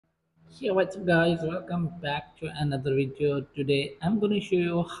Hey, what's up guys, welcome back to another video. Today I'm going to show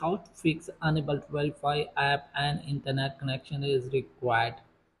you how to fix unable to verify app and internet connection is required.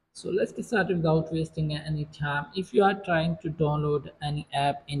 So let's get started without wasting any time. If you are trying to download any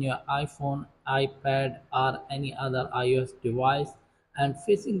app in your iPhone, iPad or any other iOS device and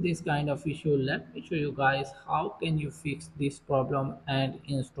facing this kind of issue, let me show you guys how can you fix this problem and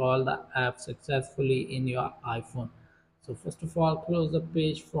install the app successfully in your iPhone. So first of all, close the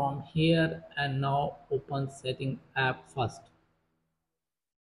page from here and now open setting app first.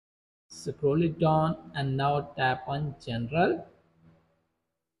 Scroll it down and now tap on general.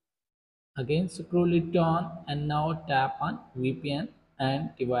 Again scroll it down and now tap on VPN and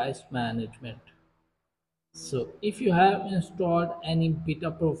device management. So if you have installed any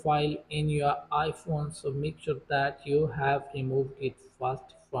beta profile in your iPhone, so make sure that you have removed it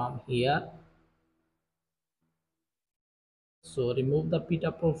first from here. So remove the beta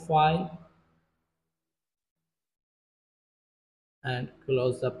profile and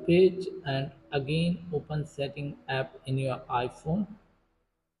close the page and again open setting app in your iPhone.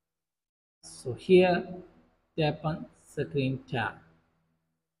 So here tap on screen tab.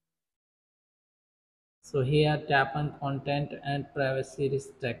 So here tap on content and privacy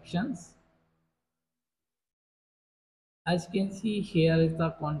restrictions. As you can see, here is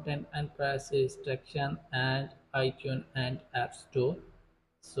the content and privacy restriction and iTunes and App Store.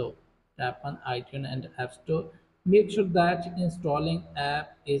 So tap on iTunes and App Store. Make sure that installing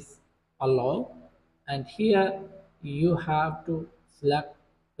app is allowed, and here you have to select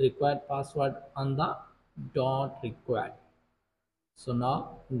required password on the don't required. So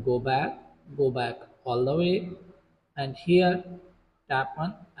now go back all the way, and here tap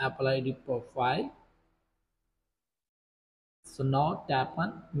on Apple ID profile. So now tap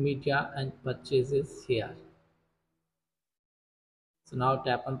on media and purchases here. So now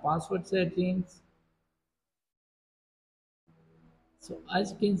tap on password settings. So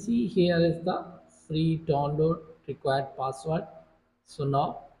as you can see, here is the free download required password. So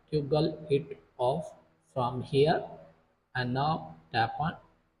now toggle it off from here and now tap on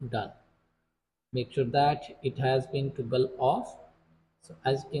done. Make sure that it has been toggle off. So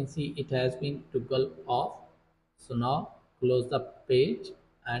as you can see, it has been toggle off. So now close the page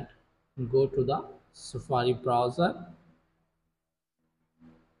and go to the Safari browser,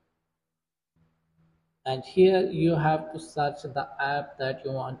 and here you have to search the app that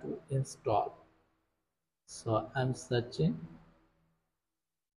you want to install. So I'm searching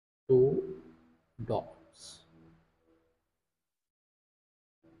two dots.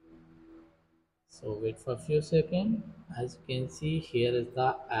 So wait for a few seconds. As you can see, here is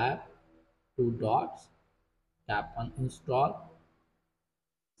the app, two dots. Tap on install.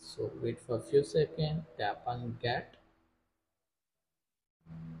 So wait for a few seconds. Tap on get.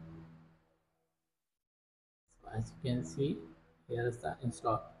 So as you can see, here is the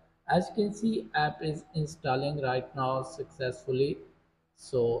install. As you can see, app is installing right now successfully.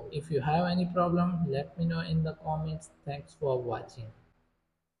 So if you have any problem, let me know in the comments. Thanks for watching.